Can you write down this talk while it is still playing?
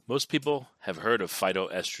Most people have heard of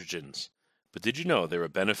phytoestrogens, but did you know there are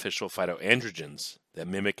beneficial phytoandrogens that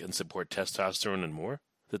mimic and support testosterone and more?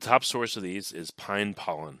 The top source of these is pine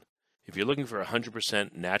pollen. If you're looking for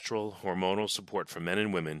 100% natural hormonal support for men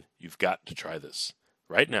and women, you've got to try this.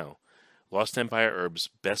 Right now, Lost Empire Herbs'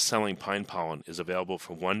 best-selling pine pollen is available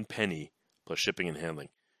for 1 penny plus shipping and handling.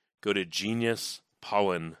 Go to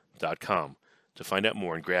geniuspollen.com to find out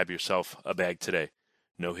more and grab yourself a bag today.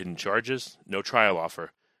 No hidden charges, no trial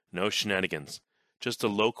offer, no shenanigans. Just a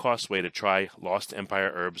low-cost way to try Lost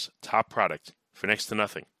Empire Herbs' top product for next to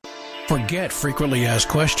nothing. Forget frequently asked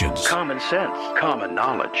questions. Common sense, common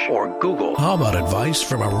knowledge, or Google. How about advice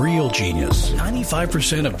from a real genius?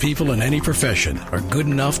 95% of people in any profession are good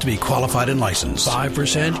enough to be qualified and licensed.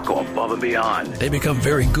 5% go above and beyond. They become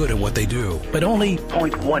very good at what they do, but only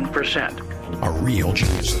 0.1% are real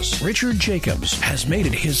geniuses. Richard Jacobs has made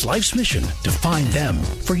it his life's mission to find them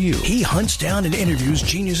for you. He hunts down and interviews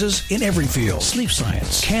geniuses in every field: sleep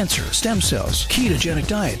science, cancer, stem cells, ketogenic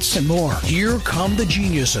diets, and more. Here come the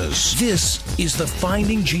geniuses. This is the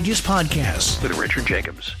Finding Genius Podcast with Richard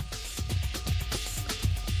Jacobs.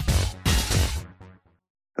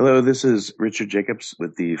 Hello, this is Richard Jacobs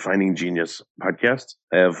with the Finding Genius Podcast.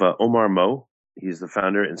 I have Omar Moe. He's the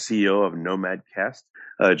founder and CEO of Nomadcast.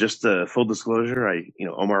 Just full disclosure,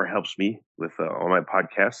 Omar helps me with all my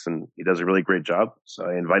podcasts, and he does a really great job. So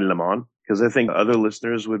I invited him on because I think other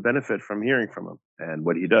listeners would benefit from hearing from him and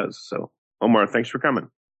what he does. So Omar, thanks for coming.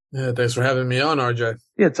 Yeah, thanks for having me on, RJ.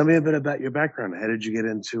 Yeah, tell me a bit about your background. How did you get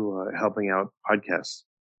into helping out podcasts?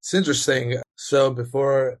 It's interesting. So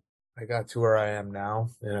before I got to where I am now,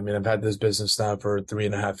 and I've had this business now for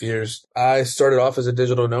 3.5 years, I started off as a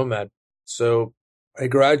digital nomad. So I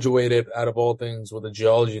graduated, out of all things, with a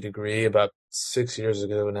geology degree about 6 years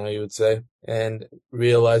ago now, you would say, and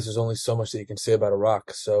realized there's only so much that you can say about a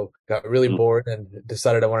rock. So got really bored and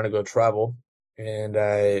decided I wanted to go travel. And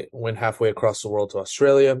I went halfway across the world to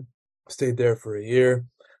Australia, stayed there for a year,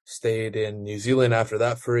 stayed in New Zealand after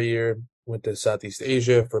that for a year, went to Southeast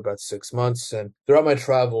Asia for about 6 months. And throughout my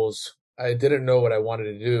travels, I didn't know what I wanted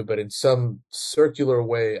to do, but in some circular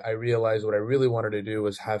way, I realized what I really wanted to do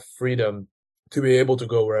was have freedom to be able to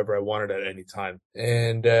go wherever I wanted at any time.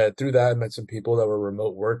 And through that, I met some people that were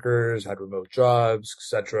remote workers, had remote jobs,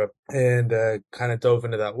 etc., and kind of dove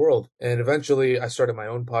into that world. And eventually, I started my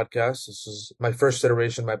own podcast. This was my first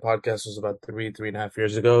iteration. My podcast was about 3.5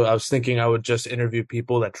 years ago. I was thinking I would just interview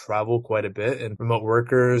people that travel quite a bit and remote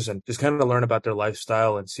workers and just kind of learn about their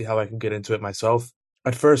lifestyle and see how I can get into it myself.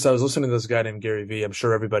 At first, I was listening to this guy named Gary Vee. I'm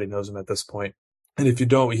sure everybody knows him at this point. And if you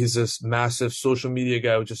don't, he's this massive social media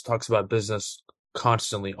guy who just talks about business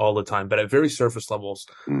constantly all the time, but at very surface levels.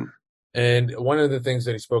 And one of the things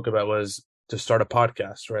that he spoke about was to start a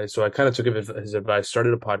podcast, right? So I kind of took his advice,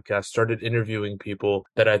 started a podcast, started interviewing people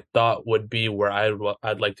that I thought would be where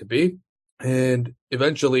I'd like to be. And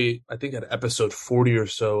eventually, I think at episode 40 or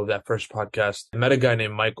so of that first podcast, I met a guy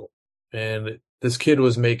named Michael. And this kid he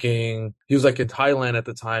was like in Thailand at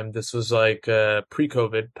the time. This was like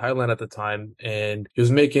pre-COVID, Thailand at the time. And he was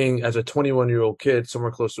making, as a 21-year-old kid, somewhere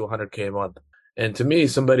close to 100K a month. And to me,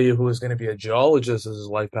 somebody who was going to be a geologist as his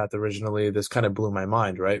life path originally, this kind of blew my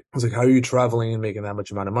mind, right? I was like, how are you traveling and making that much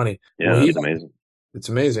amount of money? Yeah, that's amazing. It's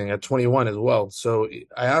amazing at 21 as well. So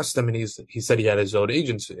I asked him, and he said he had his own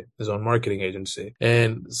agency, his own marketing agency,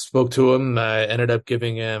 and spoke to him. I ended up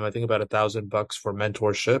giving him, I think, about $1,000 for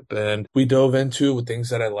mentorship. And we dove into things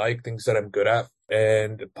that I like, things that I'm good at.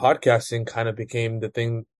 And podcasting kind of became the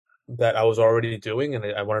thing that I was already doing, and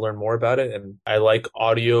I want to learn more about it. And I like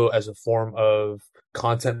audio as a form of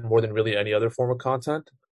content more than really any other form of content.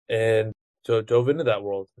 And so I dove into that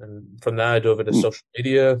world. And from that, I dove into social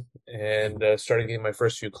media and started getting my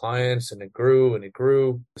first few clients, and it grew and it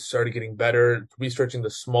grew. Started getting better, researching the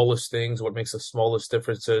smallest things, what makes the smallest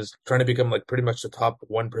differences, trying to become like pretty much the top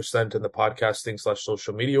 1% in the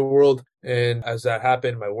podcasting/social media world. And as that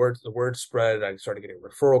happened, the word spread. I started getting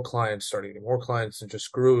referral clients, started getting more clients, and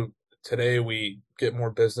just grew. Today, we get more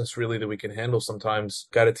business really than we can handle sometimes.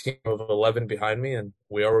 Got a team of 11 behind me, and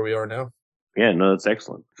we are where we are now. Yeah, no, that's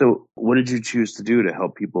excellent. So what did you choose to do to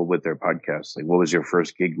help people with their podcasts? Like, what was your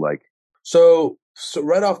first gig like? So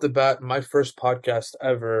right off the bat, my first podcast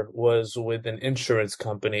ever was with an insurance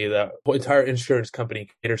company. The entire insurance company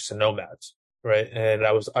caters to nomads, right? And I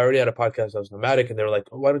already had a podcast. I was nomadic, and they were like,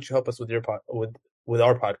 oh, "Why don't you help us with your with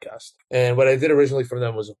our podcast?" And what I did originally from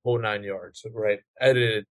them was a whole 9 yards, right?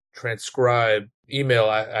 Edited, transcribe, email.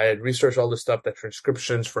 I had researched all this stuff, that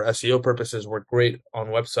transcriptions for SEO purposes were great on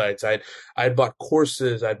websites. I had bought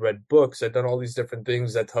courses, I'd read books, I'd done all these different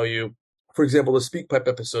things that tell you For example, the Speak Pipe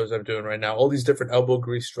episodes I'm doing right now, all these different elbow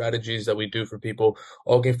grease strategies that we do for people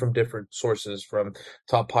all came from different sources, from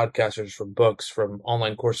top podcasters, from books, from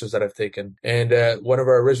online courses that I've taken. And one of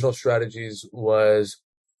our original strategies was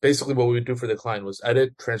basically what we would do for the client was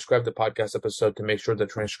edit, transcribe the podcast episode to make sure the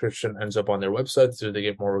transcription ends up on their website so they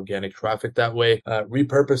get more organic traffic that way.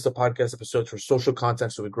 Repurpose the podcast episodes for social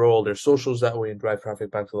content so we grow all their socials that way and drive traffic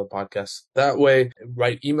back to the podcast that way.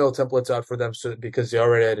 Write email templates out for them because they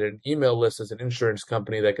already had an email list as an insurance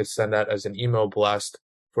company that could send that as an email blast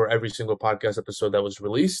for every single podcast episode that was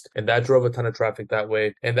released. And that drove a ton of traffic that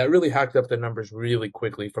way. And that really hacked up the numbers really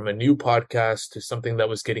quickly from a new podcast to something that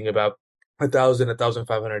was getting about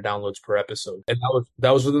 1,500 downloads per episode. And that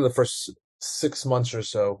was within the first 6 months or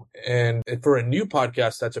so. And for a new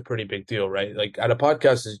podcast, that's a pretty big deal, right? Like at a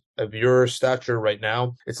podcast of your stature right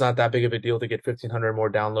now, it's not that big of a deal to get 1,500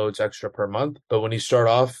 more downloads extra per month. But when you start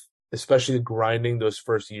off, especially grinding those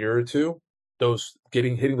first year or two,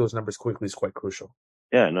 hitting those numbers quickly is quite crucial.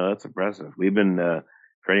 Yeah, no, that's impressive. We've been,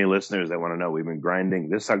 for any listeners that want to know, we've been grinding.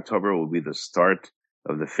 This October will be the start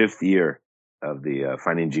of the 5th year of the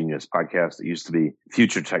Finding Genius podcast. It used to be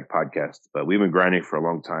Future Tech Podcast, but we've been grinding for a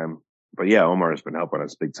long time. But yeah, Omar has been helping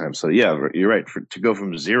us big time. So yeah, you're right. To go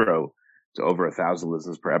from 0 to over 1,000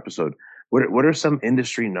 listens per episode, what are some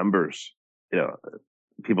industry numbers? You know,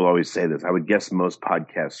 people always say this. I would guess most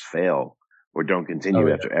podcasts fail or don't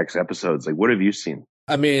continue after X episodes. Like, what have you seen?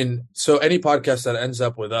 I mean, so any podcast that ends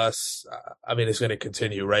up with us, is going to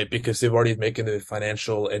continue, right? Because they've already making the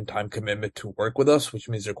financial and time commitment to work with us, which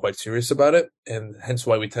means they're quite serious about it. And hence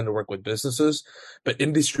why we tend to work with businesses. But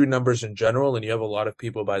industry numbers in general, and you have a lot of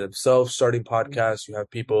people by themselves starting podcasts. You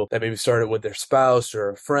have people that maybe started with their spouse or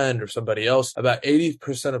a friend or somebody else. About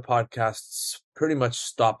 80% of podcasts pretty much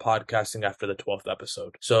stop podcasting after the 12th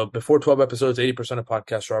episode. So before 12 episodes, 80% of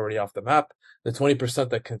podcasts are already off the map. The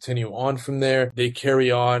 20% that continue on from there, they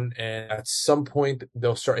carry on, and at some point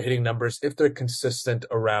they'll start hitting numbers if they're consistent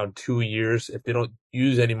around 2 years, if they don't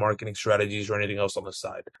use any marketing strategies or anything else on the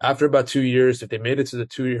side. After about 2 years, if they made it to the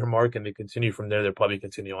 2-year mark and they continue from there, they'll probably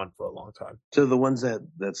continue on for a long time. So the ones that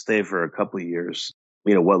stay for a couple of years,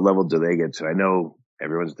 what level do they get to? I know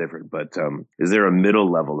everyone's different, but is there a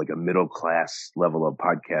middle level, like a middle class level of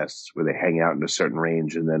podcasts where they hang out in a certain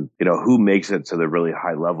range? And then, who makes it to the really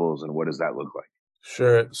high levels and what does that look like?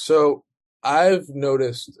 Sure. So I've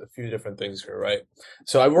noticed a few different things here, right?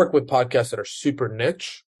 So I've worked with podcasts that are super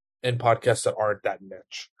niche and podcasts that aren't that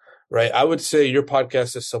niche, right? I would say your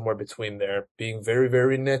podcast is somewhere between there, being very,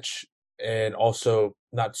 very niche and also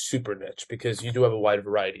not super niche, because you do have a wide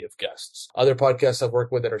variety of guests. Other podcasts I've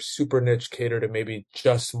worked with that are super niche cater to maybe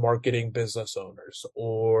just marketing business owners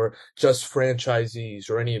or just franchisees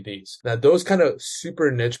or any of these. Now, those kind of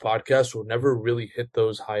super niche podcasts will never really hit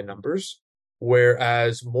those high numbers,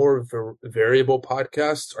 whereas more variable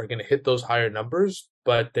podcasts are going to hit those higher numbers,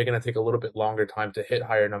 but they're going to take a little bit longer time to hit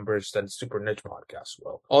higher numbers than super niche podcasts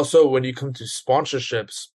will. Also, when you come to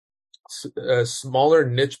sponsorships, smaller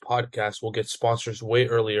niche podcasts will get sponsors way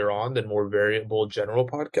earlier on than more variable general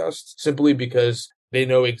podcasts, simply because they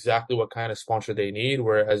know exactly what kind of sponsor they need,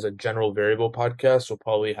 whereas a general variable podcast will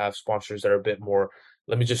probably have sponsors that are a bit more,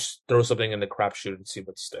 let me just throw something in the crapshoot and see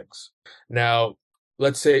what sticks. Now,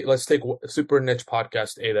 let's take super niche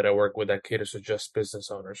podcast A that I work with that caters to just business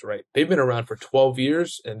owners, right? They've been around for 12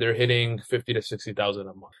 years and they're hitting 50 to 60,000 a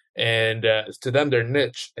month. And to them, they're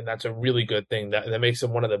niche, and that's a really good thing. That makes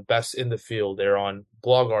them one of the best in the field. They're on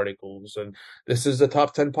blog articles, and this is the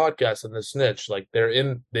top 10 podcast in this niche. Like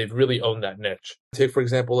they've really owned that niche. Take, for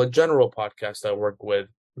example, a general podcast I work with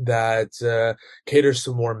that caters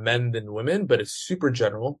to more men than women, but it's super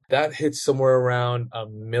general. That hits somewhere around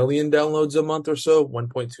 1 million downloads a month or so,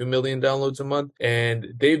 1.2 million downloads a month. And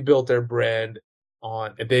they've built their brand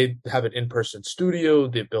they have an in-person studio.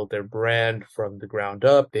 They built their brand from the ground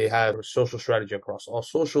up. They have a social strategy across all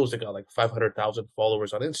socials. They got like 500,000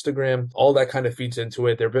 followers on Instagram. All that kind of feeds into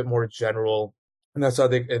it. They're a bit more general. And that's how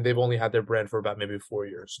they've only had their brand for about maybe 4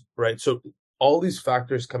 years, right? So all these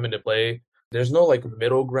factors come into play. There's no like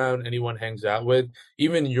middle ground anyone hangs out with.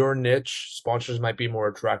 Even your niche, sponsors might be more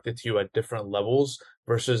attracted to you at different levels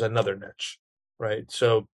versus another niche, right?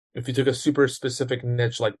 So if you took a super specific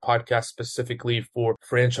niche, like podcast specifically for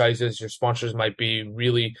franchises, your sponsors might be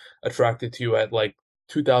really attracted to you at like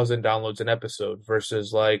 2,000 downloads an episode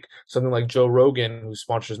versus like something like Joe Rogan, whose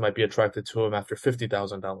sponsors might be attracted to him after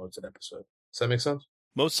 50,000 downloads an episode. Does that make sense?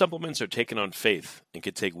 Most supplements are taken on faith and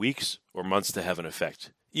can take weeks or months to have an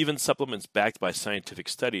effect. Even supplements backed by scientific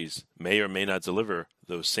studies may or may not deliver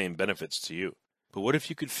those same benefits to you. But what if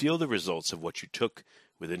you could feel the results of what you took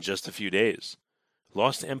within just a few days?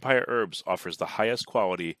 Lost Empire Herbs offers the highest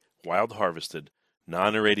quality, wild harvested,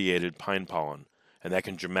 non-irradiated pine pollen, and that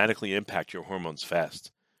can dramatically impact your hormones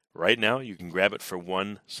fast. Right now, you can grab it for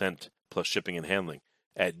 1 cent plus shipping and handling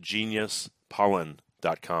at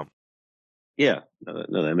geniuspollen.com. Yeah,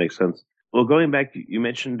 no, that makes sense. Well, going back, you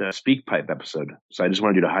mentioned a SpeakPipe episode, so I just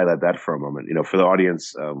wanted you to highlight that for a moment. For the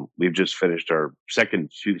audience, we've just finished our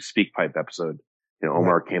second SpeakPipe episode.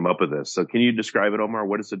 Omar came up with this. So can you describe it, Omar?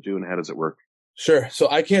 What does it do and how does it work? Sure. So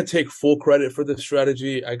I can't take full credit for this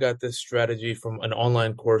strategy. I got this strategy from an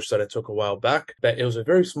online course that I took a while back. That it was a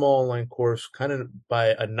very small online course, kind of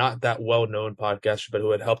by a not that well-known podcaster, but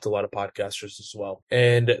who had helped a lot of podcasters as well.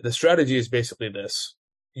 And the strategy is basically this.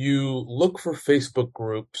 You look for Facebook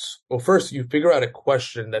groups. Well, first you figure out a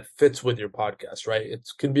question that fits with your podcast, right? It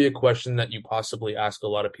can be a question that you possibly ask a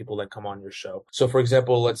lot of people that come on your show. So for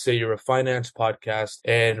example, let's say you're a finance podcast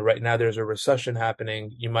and right now there's a recession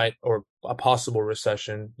happening. Or a possible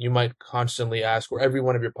recession, you might constantly ask, or every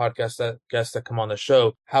one of your podcast guests that come on the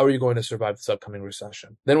show, how are you going to survive this upcoming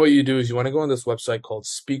recession? Then what you do is you want to go on this website called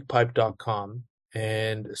speakpipe.com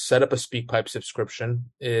and set up a SpeakPipe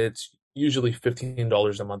subscription. It's usually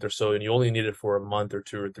 $15 a month or so, and you only need it for a month or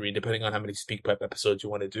 2 or 3, depending on how many SpeakPipe episodes you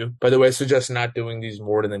want to do. By the way, I suggest not doing these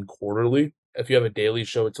more than quarterly. If you have a daily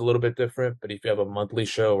show, it's a little bit different, but if you have a monthly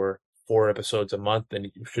show or 4 episodes a month, then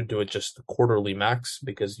you should do it just quarterly max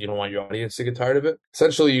because you don't want your audience to get tired of it.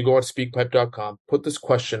 Essentially, you go on speakpipe.com, put this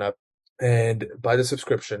question up, and buy the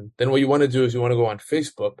subscription. Then what you want to do is you want to go on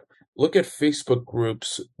Facebook, look at Facebook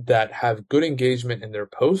groups that have good engagement in their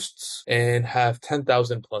posts and have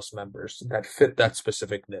 10,000 plus members that fit that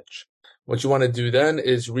specific niche. What you want to do then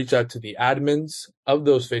is reach out to the admins of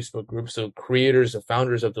those Facebook groups, so creators, the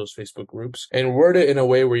founders of those Facebook groups, and word it in a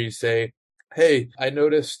way where you say, hey, I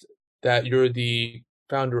noticed that you're the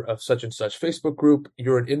founder of such and such Facebook group.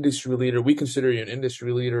 You're an industry leader. We consider you an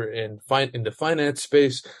industry leader in the finance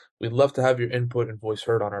space. We'd love to have your input and voice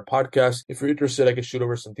heard on our podcast. If you're interested, I could shoot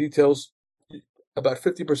over some details. About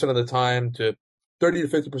 50% of the time to 30 to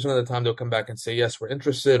 50% of the time, they'll come back and say, yes, we're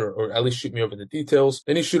interested, or at least shoot me over the details.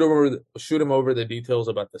 Then you shoot them over the details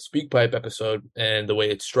about the SpeakPipe episode and the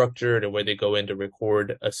way it's structured and where they go in to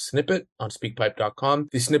record a snippet on speakpipe.com.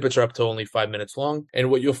 These snippets are up to only 5 minutes long.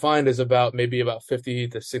 And what you'll find is about 50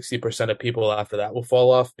 to 60% of people after that will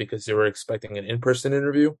fall off because they were expecting an in-person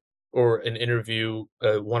interview or an interview,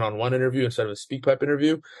 a one-on-one interview instead of a SpeakPipe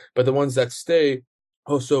interview. But the ones that stay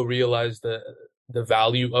also realize the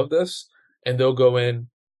value of this. And they'll go in,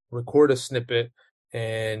 record a snippet,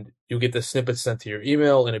 and you get the snippet sent to your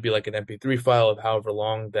email, and it'd be like an MP3 file of however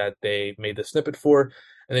long that they made the snippet for.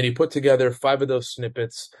 And then you put together 5 of those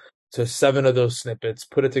snippets to 7 of those snippets,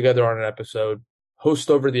 put it together on an episode, host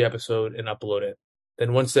over the episode, and upload it.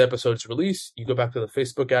 Then once the episode's released, you go back to the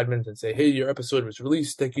Facebook admins and say, hey, your episode was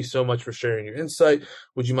released. Thank you so much for sharing your insight.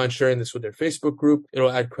 Would you mind sharing this with their Facebook group? It'll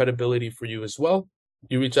add credibility for you as well.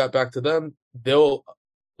 You reach out back to them. They'll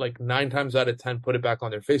 9 times out of 10 put it back on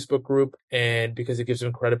their Facebook group, and because it gives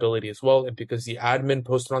them credibility as well, and because the admin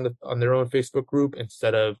posted on their own Facebook group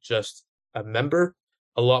instead of just a member,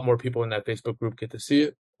 a lot more people in that Facebook group get to see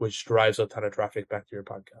it, which drives a ton of traffic back to your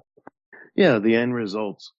podcast. Yeah, the end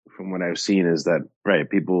result from what I've seen is that, right,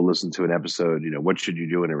 people listen to an episode, what should you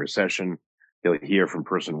do in a recession? They'll hear from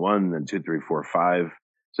person 1, then 2, 3, 4, 5.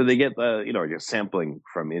 So they get, a sampling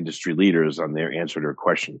from industry leaders on their answer to a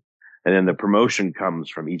question. And then the promotion comes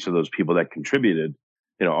from each of those people that contributed,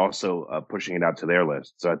 also pushing it out to their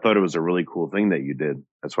list. So I thought it was a really cool thing that you did.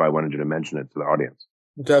 That's why I wanted you to mention it to the audience.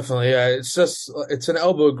 Definitely. Yeah. It's an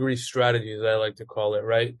elbow grease strategy, as I like to call it,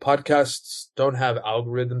 right? Podcasts don't have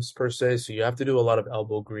algorithms per se. So you have to do a lot of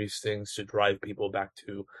elbow grease things to drive people back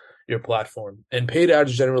to your platform. And paid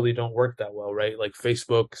ads generally don't work that well, right? Like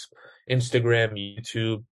Facebook, Instagram,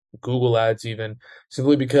 YouTube, Google ads even,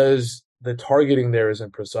 simply because the targeting there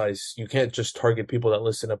isn't precise. You can't just target people that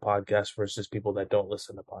listen to podcasts versus people that don't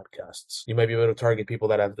listen to podcasts. You might be able to target people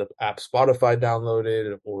that have the app Spotify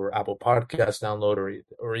downloaded or Apple Podcasts downloaded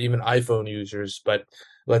or even iPhone users. But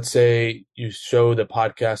let's say you show the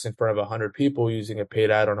podcast in front of 100 people using a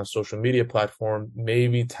paid ad on a social media platform.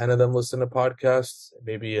 Maybe 10 of them listen to podcasts.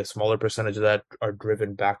 Maybe a smaller percentage of that are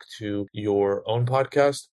driven back to your own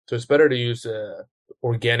podcast. So it's better to use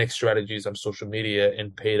organic strategies on social media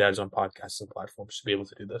and paid ads on podcasting platforms to be able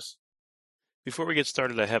to do this. Before we get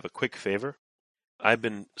started, I have a quick favor. I've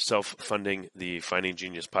been self-funding the Finding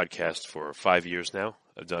Genius podcast for 5 years now.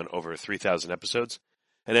 I've done over 3,000 episodes.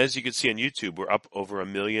 And as you can see on YouTube, we're up over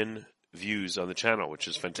 1 million views on the channel, which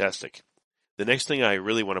is fantastic. The next thing I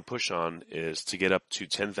really want to push on is to get up to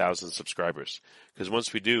 10,000 subscribers. Because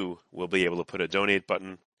once we do, we'll be able to put a donate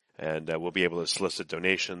button, and we'll be able to solicit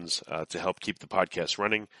donations to help keep the podcast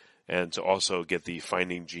running and to also get the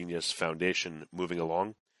Finding Genius Foundation moving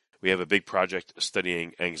along. We have a big project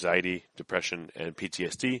studying anxiety, depression, and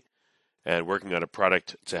PTSD, and working on a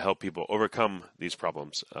product to help people overcome these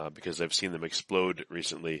problems because I've seen them explode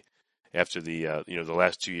recently after the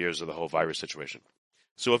last 2 years of the whole virus situation.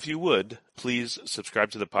 So if you would, please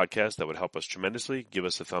subscribe to the podcast. That would help us tremendously. Give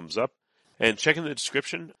us a thumbs up. And check in the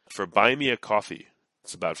description for Buy Me a Coffee.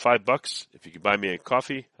 It's about $5. If you could buy me a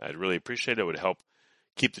coffee, I'd really appreciate it. It would help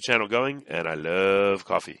keep the channel going, and I love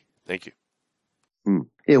coffee. Thank you.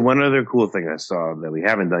 Yeah, one other cool thing I saw that we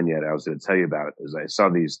haven't done yet, I was going to tell you about, is I saw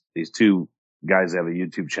these two guys that have a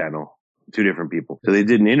YouTube channel, two different people. So they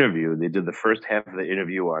did an interview. They did the first half of the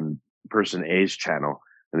interview on person A's channel,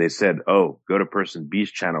 and they said, oh, go to person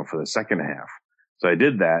B's channel for the second half. So I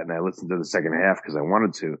did that, and I listened to the second half because I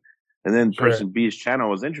wanted to. And then person B's channel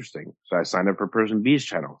was interesting. So I signed up for person B's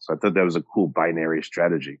channel. So I thought that was a cool binary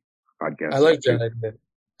strategy podcast. I like that idea.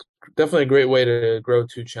 Definitely a great way to grow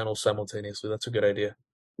two channels simultaneously. That's a good idea.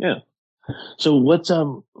 Yeah. So what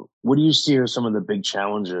do you see are some of the big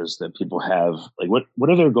challenges that people have? Like what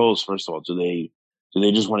are their goals, first of all? Do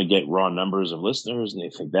they just want to get raw numbers of listeners and they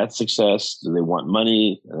think that's success? Do they want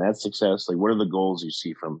money and that's success? Like, what are the goals you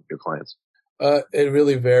see from your clients? It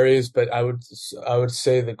really varies, but I would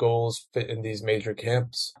say the goals fit in these major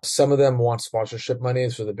camps. Some of them want sponsorship money,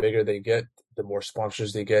 so the bigger they get, the more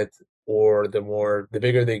sponsors they get, or the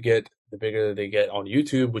bigger they get, the bigger they get on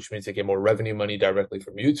YouTube, which means they get more revenue money directly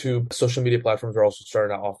from YouTube. Social media platforms are also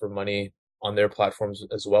starting to offer money on their platforms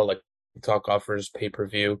as well, like TikTok offers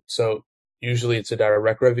pay-per-view. So usually it's a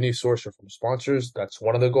direct revenue source or from sponsors. That's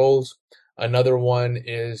one of the goals. Another one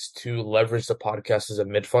is to leverage the podcast as a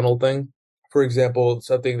mid-funnel thing. For example,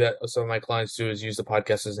 something that some of my clients do is use the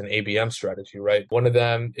podcast as an ABM strategy, right? One of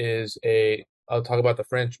them is I'll talk about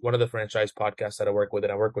one of the franchise podcasts that I work with,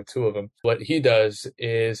 and I work with two of them. What he does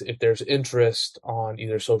is if there's interest on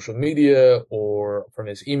either social media or from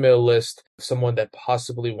his email list, someone that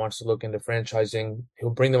possibly wants to look into franchising, he'll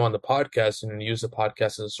bring them on the podcast and then use the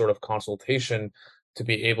podcast as a sort of consultation to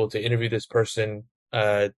be able to interview this person,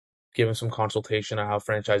 give him some consultation on how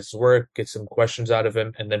franchises work, get some questions out of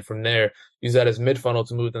him, and then from there, use that as mid-funnel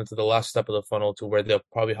to move them to the last step of the funnel to where they'll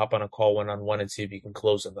probably hop on a call one-on-one and see if you can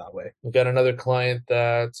close them that way. We've got another client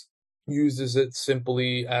that uses it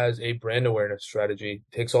simply as a brand awareness strategy.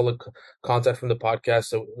 Takes all the content from the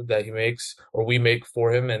podcast that he makes or we make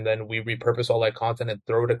for him, and then we repurpose all that content and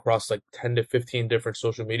throw it across like 10 to 15 different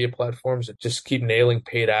social media platforms and just keep nailing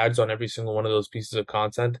paid ads on every single one of those pieces of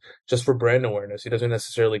content just for brand awareness. He doesn't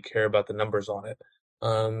necessarily care about the numbers on it.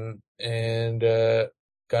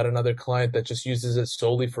 Got another client that just uses it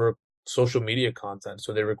solely for social media content.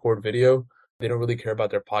 So they record video. They don't really care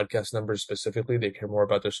about their podcast numbers specifically. They care more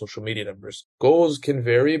about their social media numbers. Goals can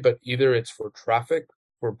vary, but either it's for traffic,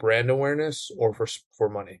 for brand awareness, or for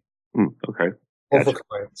money. Okay. Or Gotcha. for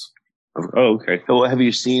clients. Oh, okay. So have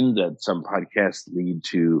you seen that some podcasts lead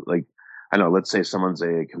to, like, I don't know, let's say someone's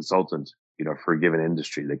a consultant, for a given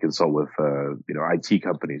industry. They consult with, IT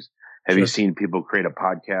companies. Have you seen people create a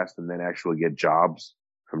podcast and then actually get jobs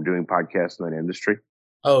from doing podcasts in that industry?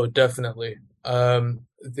 Oh, definitely. So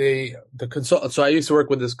I used to work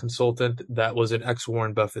with this consultant that was an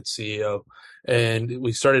ex-Warren Buffett CEO, and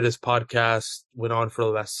we started his podcast, went on for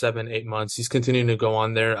the last 7-8 months. He's continuing to go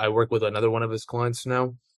on there. I work with another one of his clients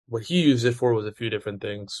now. What he used it for was a few different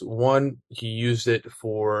things. One, he used it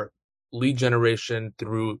for lead generation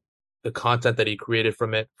through the content that he created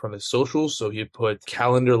from his socials. So he put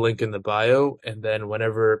calendar link in the bio, and then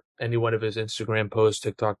whenever any one of his Instagram posts,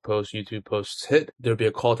 TikTok posts, YouTube posts hit, there'd be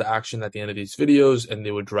a call to action at the end of these videos, and they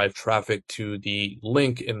would drive traffic to the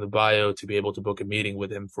link in the bio to be able to book a meeting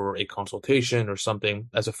with him for a consultation or something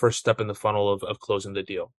as a first step in the funnel of closing the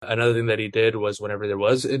deal. Another thing that he did was whenever there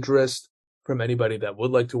was interest from anybody that would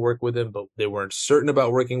like to work with him, but they weren't certain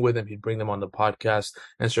about working with him, he'd bring them on the podcast,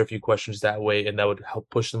 answer a few questions that way, and that would help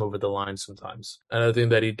push them over the line sometimes. Another thing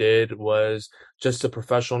that he did was just the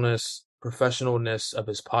professionalness of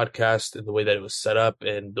his podcast and the way that it was set up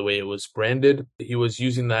and the way it was branded. He was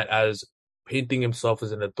using that as painting himself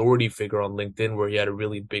as an authority figure on LinkedIn where he had a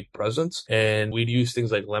really big presence. And we'd use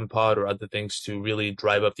things like Lempod or other things to really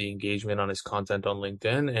drive up the engagement on his content on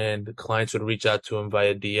LinkedIn. And clients would reach out to him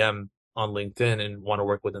via DM on LinkedIn and want to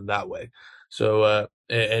work with him that way. So,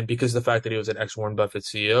 and because of the fact that he was an ex-Warren Buffett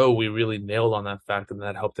CEO, we really nailed on that fact, and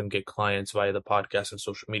that helped him get clients via the podcast and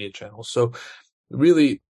social media channels. So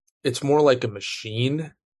really, it's more like a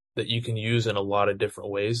machine that you can use in a lot of different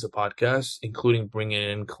ways, the podcast, including bringing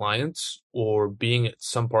in clients or being at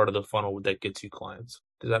some part of the funnel that gets you clients.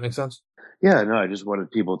 Does that make sense? Yeah, no, I just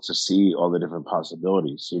wanted people to see all the different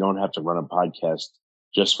possibilities. You don't have to run a podcast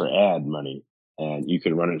just for ad money, and you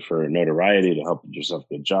can run it for notoriety to help yourself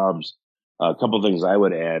get jobs. A couple of things I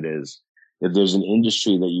would add is if there's an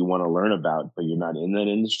industry that you want to learn about, but you're not in that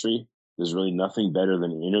industry, there's really nothing better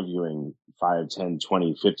than interviewing 5, 10,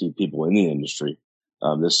 20, 50 people in the industry.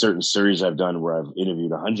 There's certain series I've done where I've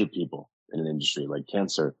interviewed 100 people in an industry like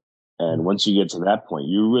cancer. And once you get to that point,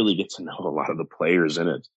 you really get to know a lot of the players in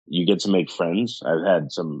it. You get to make friends.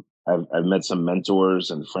 I've met some mentors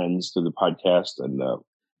and friends through the podcast, and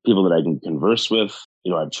people that I can converse with.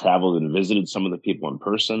 I've traveled and visited some of the people in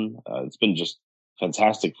person. It's been just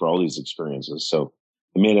fantastic for all these experiences. So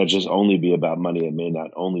it may not just only be about money. It may not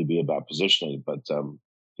only be about positioning, but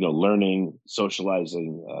learning,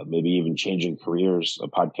 socializing, maybe even changing careers. A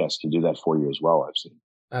podcast can do that for you as well, I've seen.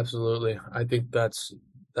 Absolutely. I think that's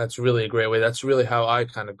really a great way. That's really how I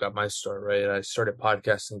kind of got my start, right? I started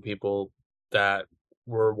podcasting people that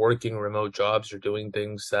were working remote jobs or doing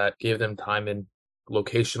things that gave them time and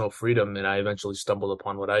locational freedom, and I eventually stumbled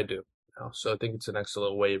upon what I do. So I think it's an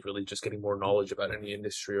excellent way of really just getting more knowledge about any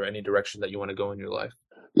industry or any direction that you want to go in your life.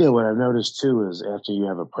 Yeah, what I've noticed too is after you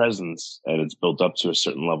have a presence and it's built up to a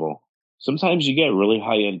certain level, sometimes you get really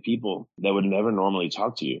high-end people that would never normally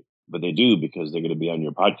talk to you, but they do because they're going to be on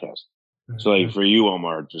your podcast. Mm-hmm. So like for you,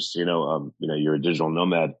 Omar, just, you're a digital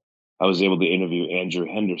nomad. I was able to interview Andrew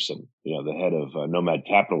Henderson, the head of Nomad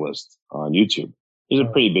Capitalist on YouTube. He's a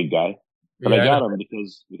pretty big guy, but I got him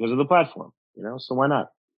because of the platform, so why not?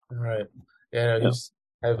 Right. Yeah,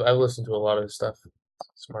 I've listened to a lot of his stuff.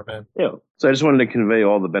 Smart man. Yeah. So I just wanted to convey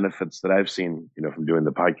all the benefits that I've seen, from doing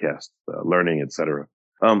the podcast, learning, etc.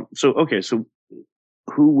 So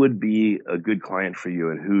who would be a good client for you,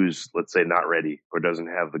 and who's, let's say, not ready or doesn't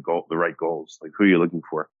have the right goals? Like, who are you looking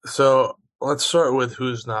for? So let's start with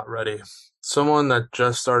who's not ready. Someone that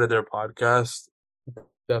just started their podcast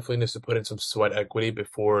definitely needs to put in some sweat equity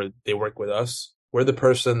before they work with us. We're the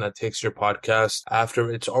person that takes your podcast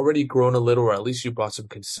after it's already grown a little, or at least you brought some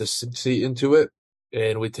consistency into it,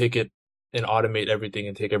 and we take it and automate everything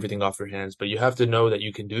and take everything off your hands. But you have to know that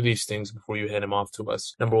you can do these things before you hand them off to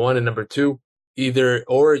us. Number one. And number two, you're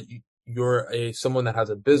someone that has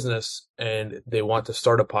a business and they want to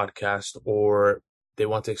start a podcast, or they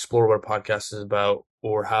want to explore what a podcast is about,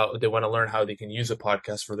 or how they want to learn how they can use a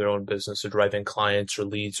podcast for their own business to drive in clients or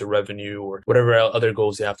leads or revenue or whatever other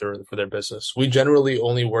goals they have for their business. We generally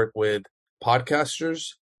only work with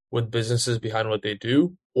podcasters with businesses behind what they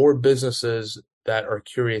do, or businesses that are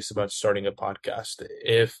curious about starting a podcast.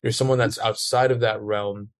 If you're someone that's outside of that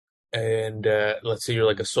realm, and let's say you're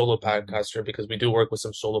like a solo podcaster, because we do work with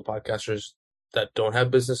some solo podcasters that don't have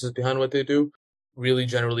businesses behind what they do. Really,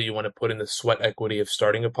 generally, you want to put in the sweat equity of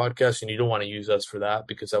starting a podcast, and you don't want to use us for that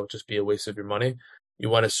because that would just be a waste of your money. You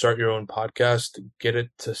want to start your own podcast, get it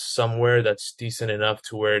to somewhere that's decent enough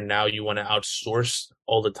to where now you want to outsource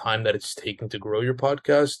all the time that it's taking to grow your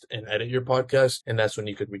podcast and edit your podcast. And that's when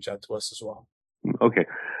you could reach out to us as well. Okay.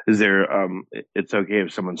 Is there, it's okay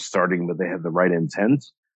if someone's starting, but they have the right intent?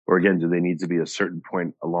 Or again, do they need to be a certain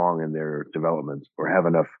point along in their development or have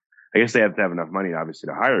enough? I guess they have to have enough money, obviously,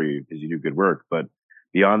 to hire you because you do good work. But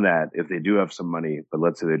beyond that, if they do have some money, but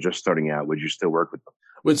let's say they're just starting out, would you still work with them?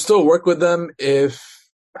 We'd still work with them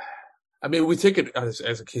we take it as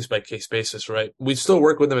a case-by-case basis, right? We still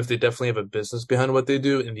work with them if they definitely have a business behind what they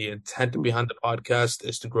do, and the intent behind the podcast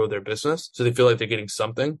is to grow their business, so they feel like they're getting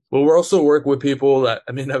something. But we're also work with people that,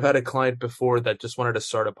 I've had a client before that just wanted to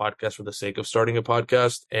start a podcast for the sake of starting a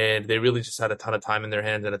podcast, and they really just had a ton of time in their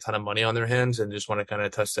hands and a ton of money on their hands and just want to kind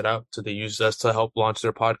of test it out. So they used us to help launch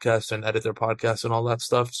their podcast and edit their podcast and all that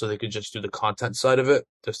stuff, so they could just do the content side of it,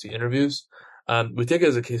 just the interviews. We take it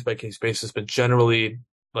as a case-by-case basis, but generally,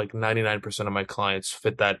 like 99% of my clients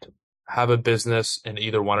fit that, have a business and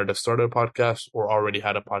either wanted to start a podcast or already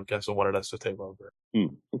had a podcast and wanted us to take over.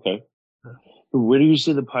 Okay. Where do you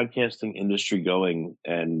see the podcasting industry going,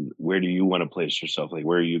 and where do you want to place yourself? Like,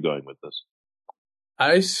 where are you going with this?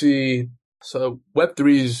 I see. So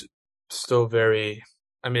Web3 is still very,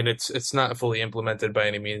 it's not fully implemented by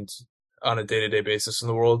any means on a day-to-day basis in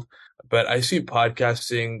the world, but I see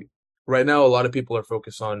podcasting right now. A lot of people are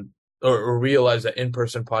focused on or realize that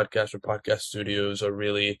in-person podcasts or podcast studios are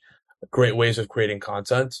really great ways of creating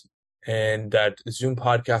content, and that Zoom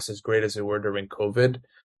podcasts, as great as they were during COVID,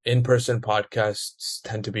 in-person podcasts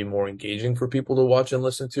tend to be more engaging for people to watch and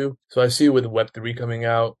listen to. So I see with Web3 coming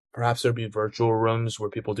out, perhaps there'll be virtual rooms where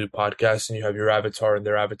people do podcasts and you have your avatar and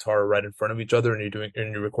their avatar right in front of each other, and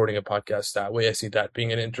you're recording a podcast that way. I see that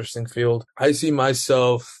being an interesting field. I see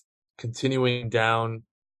myself continuing down.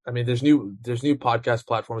 There's new podcast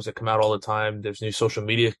platforms that come out all the time. There's new social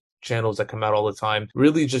media channels that come out all the time.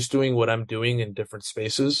 Really just doing what I'm doing in different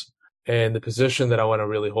spaces. And the position that I want to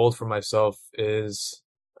really hold for myself is,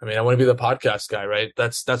 I mean, I want to be the podcast guy, right?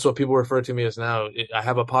 That's what people refer to me as now. I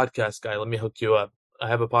have a podcast guy. Let me hook you up. I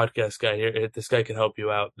have a podcast guy here. This guy can help you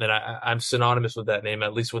out. And I'm synonymous with that name,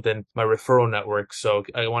 at least within my referral network. So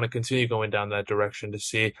I want to continue going down that direction to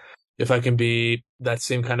see if I can be that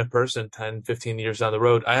same kind of person 10, 15 years down the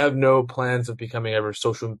road. I have no plans of becoming ever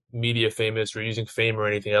social media famous or using fame or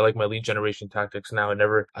anything. I like my lead generation tactics now.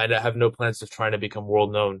 I have no plans of trying to become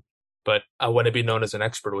world known, but I want to be known as an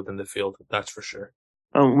expert within the field. That's for sure.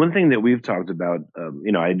 One thing that we've talked about,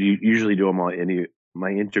 I usually do my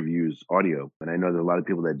interviews audio, and I know there are a lot of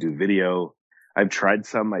people that do video. I've tried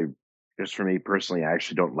some. Just for me personally, I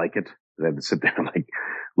actually don't like it. I have to sit there and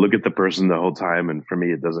look at the person the whole time, and for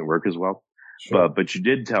me, it doesn't work as well. Sure. But you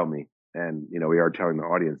did tell me, and we are telling the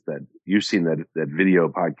audience that you've seen that video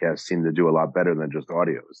podcasts seem to do a lot better than just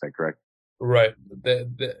audio. Is that correct? Right.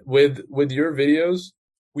 With your videos,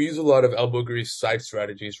 we use a lot of elbow grease side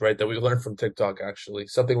strategies, right? That we learned from TikTok, actually.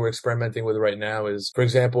 Something we're experimenting with right now is, for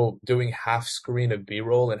example, doing half screen of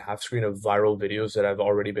B-roll and half screen of viral videos that have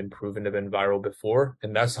already been proven to have been viral before.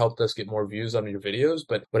 And that's helped us get more views on your videos.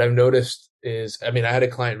 But what I've noticed is, I mean, I had a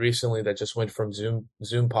client recently that just went from Zoom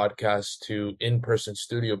podcast to in-person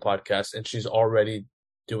studio podcast, and she's already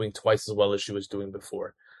doing twice as well as she was doing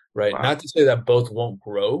before, right? Wow. Not to say that both won't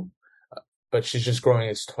grow, but she's just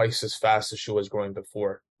growing twice as fast as she was growing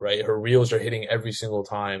before, right? Her reels are hitting every single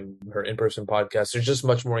time. Her in-person podcasts are just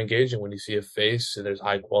much more engaging when you see a face and there's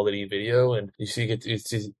high quality video, and you get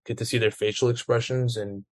to see their facial expressions,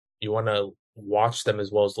 and you want to watch them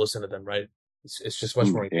as well as listen to them, right? It's just much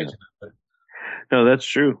more engaging. Yeah. No, that's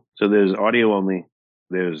true. So there's audio only,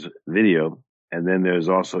 there's video, and then there's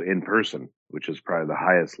also in person, which is probably the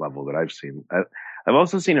highest level that I've seen. I've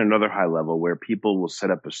also seen another high level where people will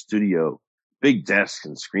set up a studio, big desk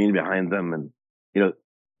and screen behind them. And,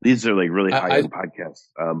 these are really high-end podcasts.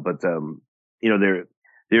 But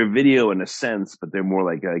they're video in a sense, but they're more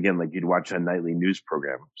again, you'd watch a nightly news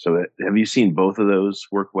program. So have you seen both of those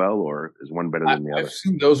work well, or is one better than the other? I've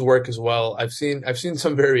seen those work as well. I've seen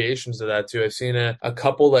some variations of that too. I've seen a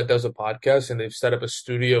couple that does a podcast and they've set up a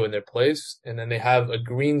studio in their place, and then they have a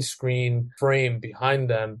green screen frame behind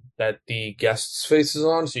them that the guest's face is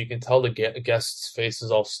on. So you can tell the guest's face is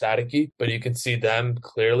all staticky, but you can see them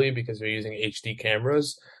clearly because they're using HD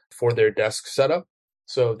cameras for their desk setup.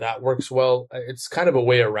 So that works well. It's kind of a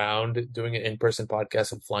way around doing an in-person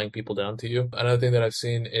podcast and flying people down to you. Another thing that I've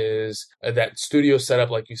seen is that studio setup,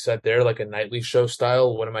 like you said, they're like a nightly show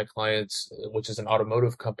style. One of my clients, which is an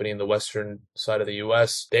automotive company in the western side of the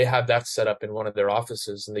US, they have that set up in one of their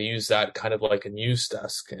offices, and they use that kind of like a news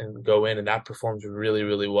desk and go in, and that performs really,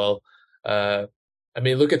 really well.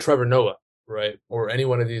 Look at Trevor Noah, right? Or any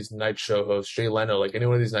one of these night show hosts, Jay Leno, any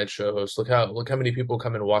one of these night show hosts. Look how many people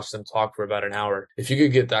come and watch them talk for about an hour. If you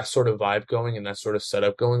could get that sort of vibe going and that sort of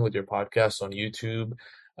setup going with your podcast on YouTube,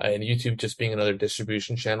 and YouTube just being another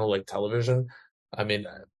distribution channel like television,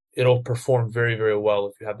 it'll perform very, very well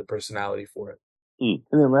if you have the personality for it. And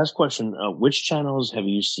then last question, which channels have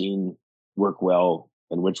you seen work well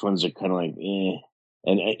and which ones are kind of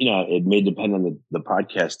And, it may depend on the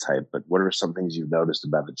podcast type, but what are some things you've noticed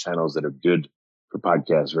about the channels that are good for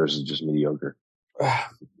podcasts versus just mediocre?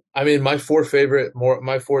 My four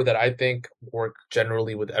that I think work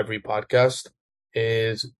generally with every podcast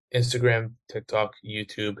is Instagram, TikTok,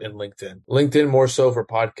 YouTube, and LinkedIn. LinkedIn more so for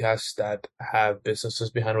podcasts that have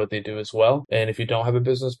businesses behind what they do as well. And if you don't have a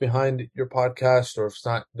business behind your podcast, or if it's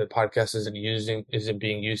not, the podcast isn't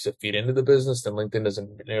being used to feed into the business, then LinkedIn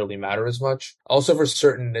doesn't nearly matter as much. Also for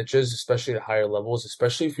certain niches, especially at higher levels,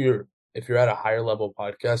 especially if you're at a higher level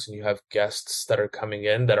podcast and you have guests that are coming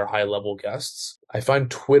in that are high level guests, I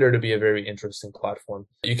find Twitter to be a very interesting platform.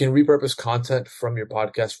 You can repurpose content from your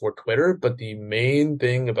podcast for Twitter, but the main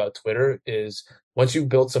thing about Twitter is once you've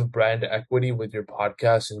built some brand equity with your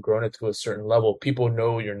podcast and grown it to a certain level, people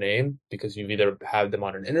know your name because you've either had them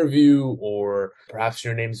on an interview, or perhaps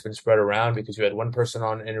your name's been spread around because you had one person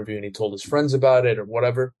on an interview and he told his friends about it or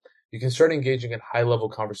whatever. You can start engaging in high-level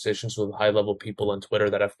conversations with high-level people on Twitter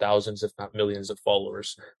that have thousands, if not millions, of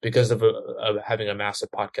followers because of having a massive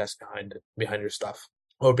podcast behind your stuff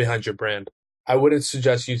or behind your brand. I wouldn't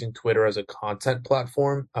suggest using Twitter as a content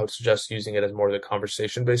platform. I would suggest using it as more of a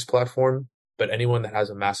conversation-based platform. But anyone that has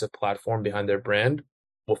a massive platform behind their brand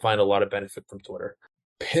will find a lot of benefit from Twitter.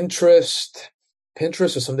 Pinterest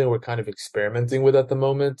is something we're kind of experimenting with at the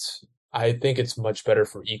moment. I think it's much better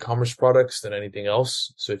for e-commerce products than anything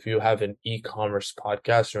else. So if you have an e-commerce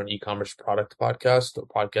podcast or an e-commerce product podcast or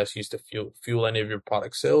podcast used to fuel any of your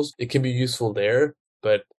product sales, it can be useful there,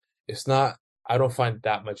 but it's not, I don't find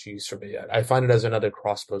that much use from it yet. I find it as another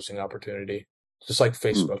cross-posting opportunity, just like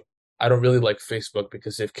Facebook. I don't really like Facebook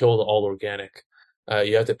because they've killed all organic.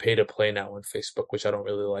 You have to pay to play now on Facebook, which I don't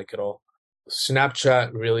really like at all.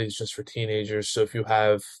 Snapchat really is just for teenagers. So if you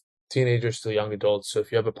have teenagers to young adults, so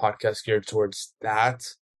if you have a podcast geared towards that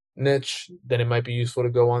niche, then it might be useful to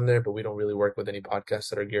go on there, but we don't really work with any podcasts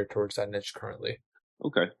that are geared towards that niche currently.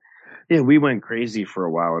 Okay. Yeah, we went crazy for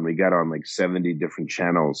a while and we got on like 70 different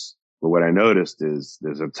channels. But what I noticed is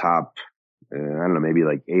there's a top, I don't know, maybe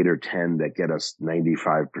like 8 or 10 that get us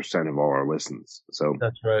 95% of all our listens. So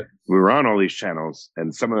that's right. We were on all these channels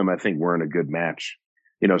and some of them I think weren't a good match.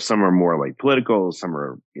 You know, some are more like political, some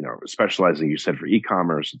are, you know, specializing, you said, for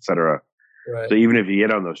e-commerce, et cetera. Right. So even if you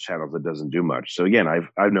get on those channels, it doesn't do much. So again,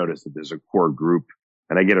 I've noticed that there's a core group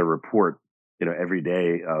and I get a report, you know, every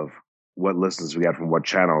day of what listens we got from what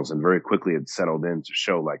channels. And very quickly it settled in to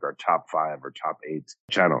show like our top 5 or top 8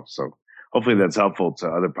 channels. So hopefully that's helpful to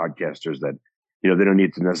other podcasters that, you know, they don't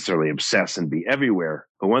need to necessarily obsess and be everywhere.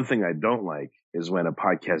 But one thing I don't like is when a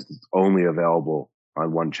podcast is only available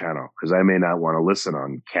on one channel, because I may not want to listen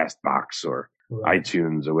on Castbox or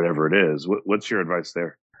iTunes or whatever it is. What's your advice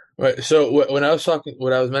there? Right. So when I was talking,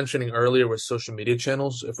 what I was mentioning earlier was social media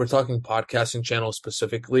channels. If we're talking podcasting channels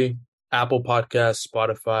specifically, Apple Podcasts,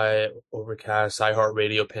 Spotify, Overcast,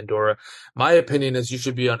 iHeartRadio, Pandora. My opinion is you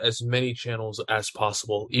should be on as many channels as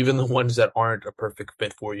possible, even the ones that aren't a perfect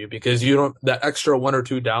fit for you, because that extra 1 or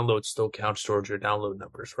 2 downloads still counts towards your download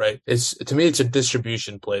numbers, right? To me, it's a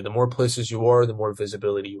distribution play. The more places you are, the more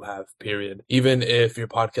visibility you have, period. Even if your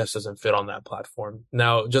podcast doesn't fit on that platform.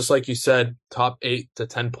 Now, just like you said, top 8 to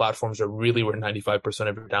 10 platforms are really where 95%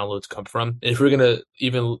 of your downloads come from. If we're going to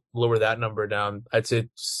even lower that number down, I'd say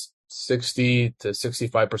 60 to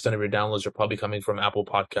 65% of your downloads are probably coming from Apple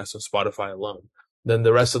Podcasts and Spotify alone. Then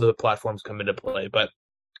the rest of the platforms come into play. But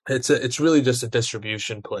it's really just a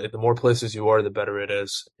distribution play. The more places you are, the better it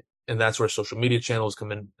is. And that's where social media channels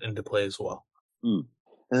come into play as well. And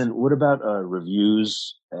then what about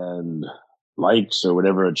reviews and likes or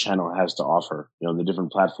whatever a channel has to offer? You know, the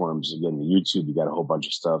different platforms, again, the YouTube, you got a whole bunch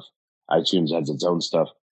of stuff. iTunes has its own stuff.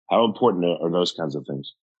 How important are those kinds of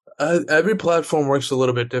things? Every platform works a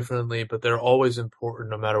little bit differently, but they're always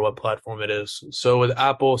important no matter what platform it is. So with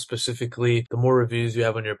Apple specifically, the more reviews you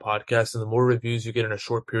have on your podcast and the more reviews you get in a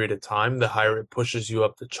short period of time, the higher it pushes you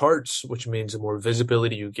up the charts, which means the more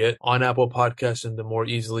visibility you get on Apple Podcasts and the more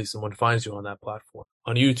easily someone finds you on that platform.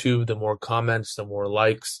 On YouTube, the more comments, the more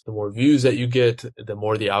likes, the more views that you get, the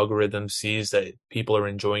more the algorithm sees that people are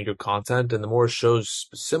enjoying your content, and the more it shows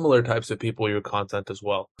similar types of people your content as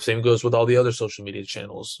well. Same goes with all the other social media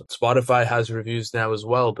channels. Spotify has reviews now as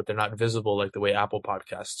well, but they're not visible like the way Apple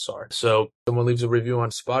Podcasts are. So if someone leaves a review on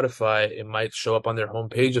Spotify, it might show up on their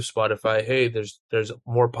homepage of Spotify, hey, there's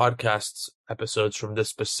more podcasts episodes from this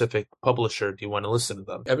specific publisher. Do you want to listen to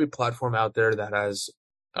them? Every platform out there that has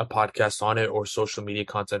a podcast on it or social media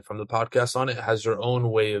content from the podcast on it has their own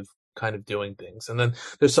way of kind of doing things. And then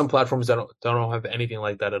there's some platforms that don't have anything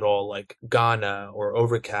like that at all, like Ghana or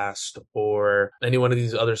Overcast or any one of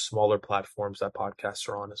these other smaller platforms that podcasts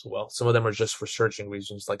are on as well. Some of them are just for searching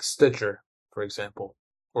reasons, like Stitcher, for example,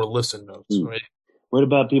 or Listen Notes, right? What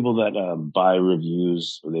about people that buy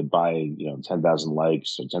reviews or they buy, 10,000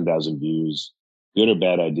 likes or 10,000 views? Good or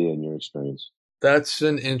bad idea in your experience? That's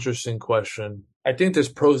an interesting question. I think there's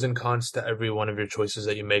pros and cons to every one of your choices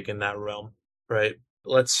that you make in that realm, right?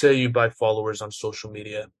 Let's say you buy followers on social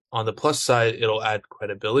media. On the plus side, it'll add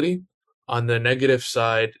credibility. On the negative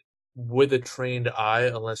side, with a trained eye,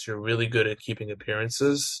 unless you're really good at keeping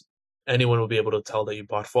appearances, anyone will be able to tell that you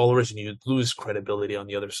bought followers and you lose credibility on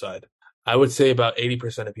the other side. I would say about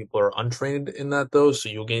 80% of people are untrained in that though, so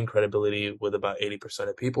you'll gain credibility with about 80%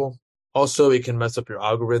 of people. Also, it can mess up your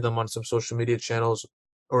algorithm on some social media channels,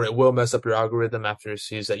 or it will mess up your algorithm after it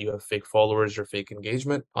sees that you have fake followers or fake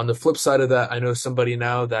engagement. On the flip side of that, I know somebody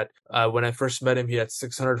now that when I first met him, he had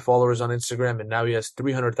 600 followers on Instagram, and now he has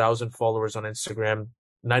 300,000 followers on Instagram.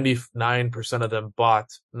 99% of them bought,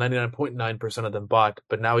 99.9% of them bought,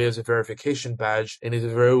 but now he has a verification badge, and he's a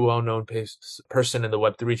very well-known person in the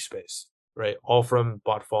Web3 space, right? All from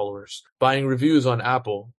bot followers. Buying reviews on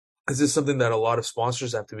Apple. This is something that a lot of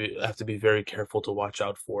sponsors have to be very careful to watch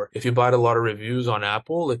out for. If you buy a lot of reviews on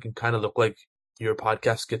Apple, it can kind of look like your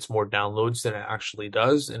podcast gets more downloads than it actually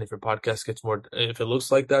does. And if your podcast gets if it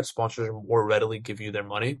looks like that, sponsors more readily give you their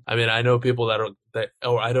money. I mean, I know people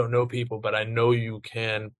I don't know people, but I know you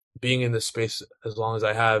can, being in this space as long as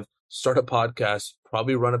I have, start a podcast,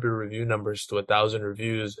 probably run up your review numbers to 1,000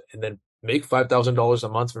 reviews, and then make $5,000 a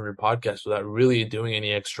month from your podcast without really doing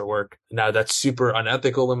any extra work. Now that's super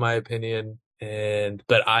unethical in my opinion,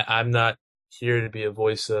 but I'm not here to be a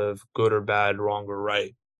voice of good or bad, wrong or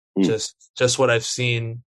right. Just what I've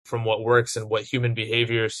seen from what works and what human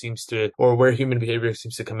behavior seems to, or where human behavior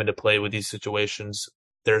seems to come into play with these situations.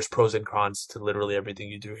 There's pros and cons to literally everything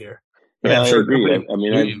you do here. Yeah, I'm I sure agree.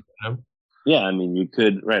 you know? You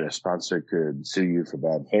could, right, a sponsor could sue you for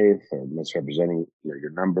bad faith or misrepresenting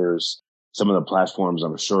your numbers. Some of the platforms,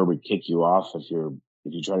 I'm sure, would kick you off if you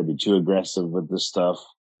try to be too aggressive with this stuff.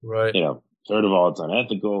 Right. Third of all, it's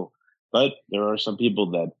unethical, but there are some people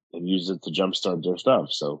that have used it to jumpstart their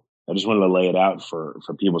stuff. So I just wanted to lay it out for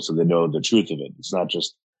people so they know the truth of it. It's not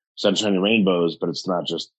just sunshine and rainbows, but it's not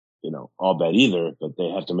just, all bad either, but they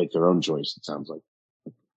have to make their own choice, it sounds like.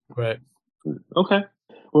 Right. Okay.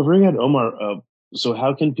 Well, very good, Omar. So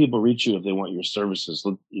how can people reach you if they want your services?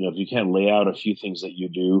 If you can lay out a few things that you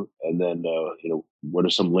do, and then, what are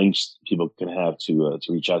some links people can have to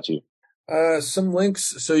reach out to you? Some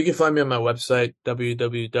links. So you can find me on my website,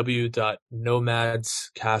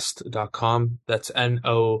 www.nomadscast.com. That's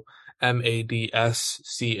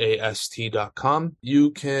NOMADSCAST.com.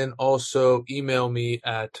 You can also email me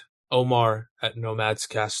at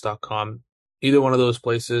omar@nomadscast.com. Either one of those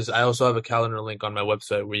places. I also have a calendar link on my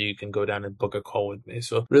website where you can go down and book a call with me.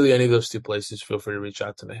 So really any of those two places, feel free to reach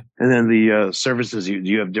out to me. And then the services, do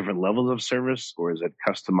you have different levels of service, or is it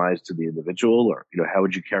customized to the individual, or, how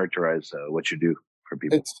would you characterize what you do for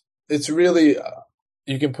people? It's really,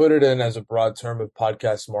 you can put it in as a broad term of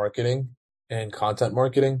podcast marketing and content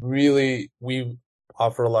marketing. Really, we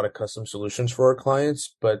offer a lot of custom solutions for our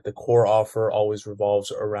clients, but the core offer always revolves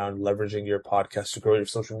around leveraging your podcast to grow your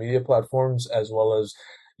social media platforms, as well as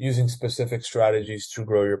using specific strategies to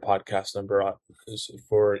grow your podcast number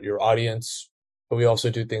for your audience. But we also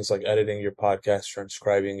do things like editing your podcast,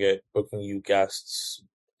 transcribing it, booking you guests,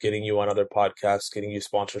 getting you on other podcasts, getting you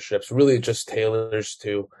sponsorships. Really, it just tailors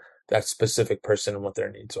to that specific person and what their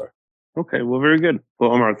needs are. Okay, well, very good.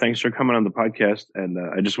 Well, Omar, thanks for coming on the podcast. And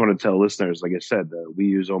I just want to tell listeners, like I said, we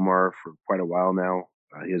use Omar for quite a while now.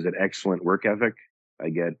 He has an excellent work ethic. I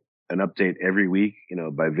get an update every week,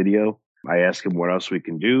 by video. I ask him what else we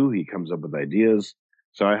can do. He comes up with ideas.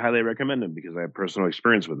 So I highly recommend him because I have personal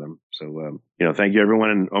experience with him. So, thank you, everyone.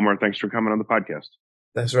 And Omar, thanks for coming on the podcast.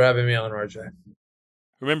 Thanks for having me on, RJ.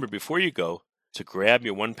 Remember, before you go, to grab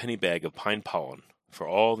your 1 penny bag of pine pollen for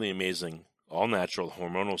all the amazing all-natural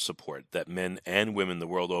hormonal support that men and women the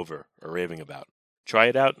world over are raving about. Try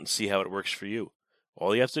it out and see how it works for you.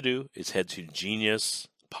 All you have to do is head to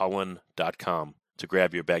geniuspollen.com to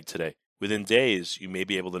grab your bag today. Within days, you may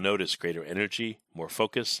be able to notice greater energy, more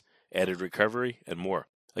focus, added recovery, and more.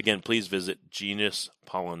 Again, please visit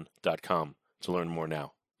geniuspollen.com to learn more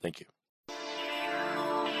now. Thank you.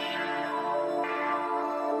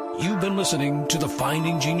 You've been listening to the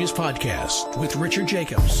Finding Genius podcast with Richard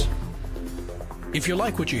Jacobs. If you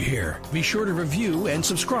like what you hear, be sure to review and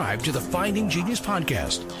subscribe to the Finding Genius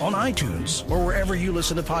podcast on iTunes or wherever you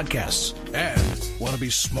listen to podcasts. And want to be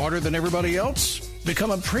smarter than everybody else?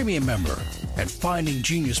 Become a premium member at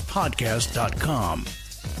findinggeniuspodcast.com.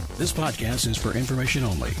 This podcast is for information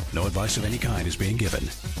only. No advice of any kind is being given.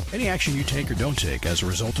 Any action you take or don't take as a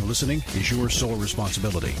result of listening is your sole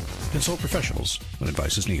responsibility. Consult professionals when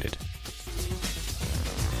advice is needed.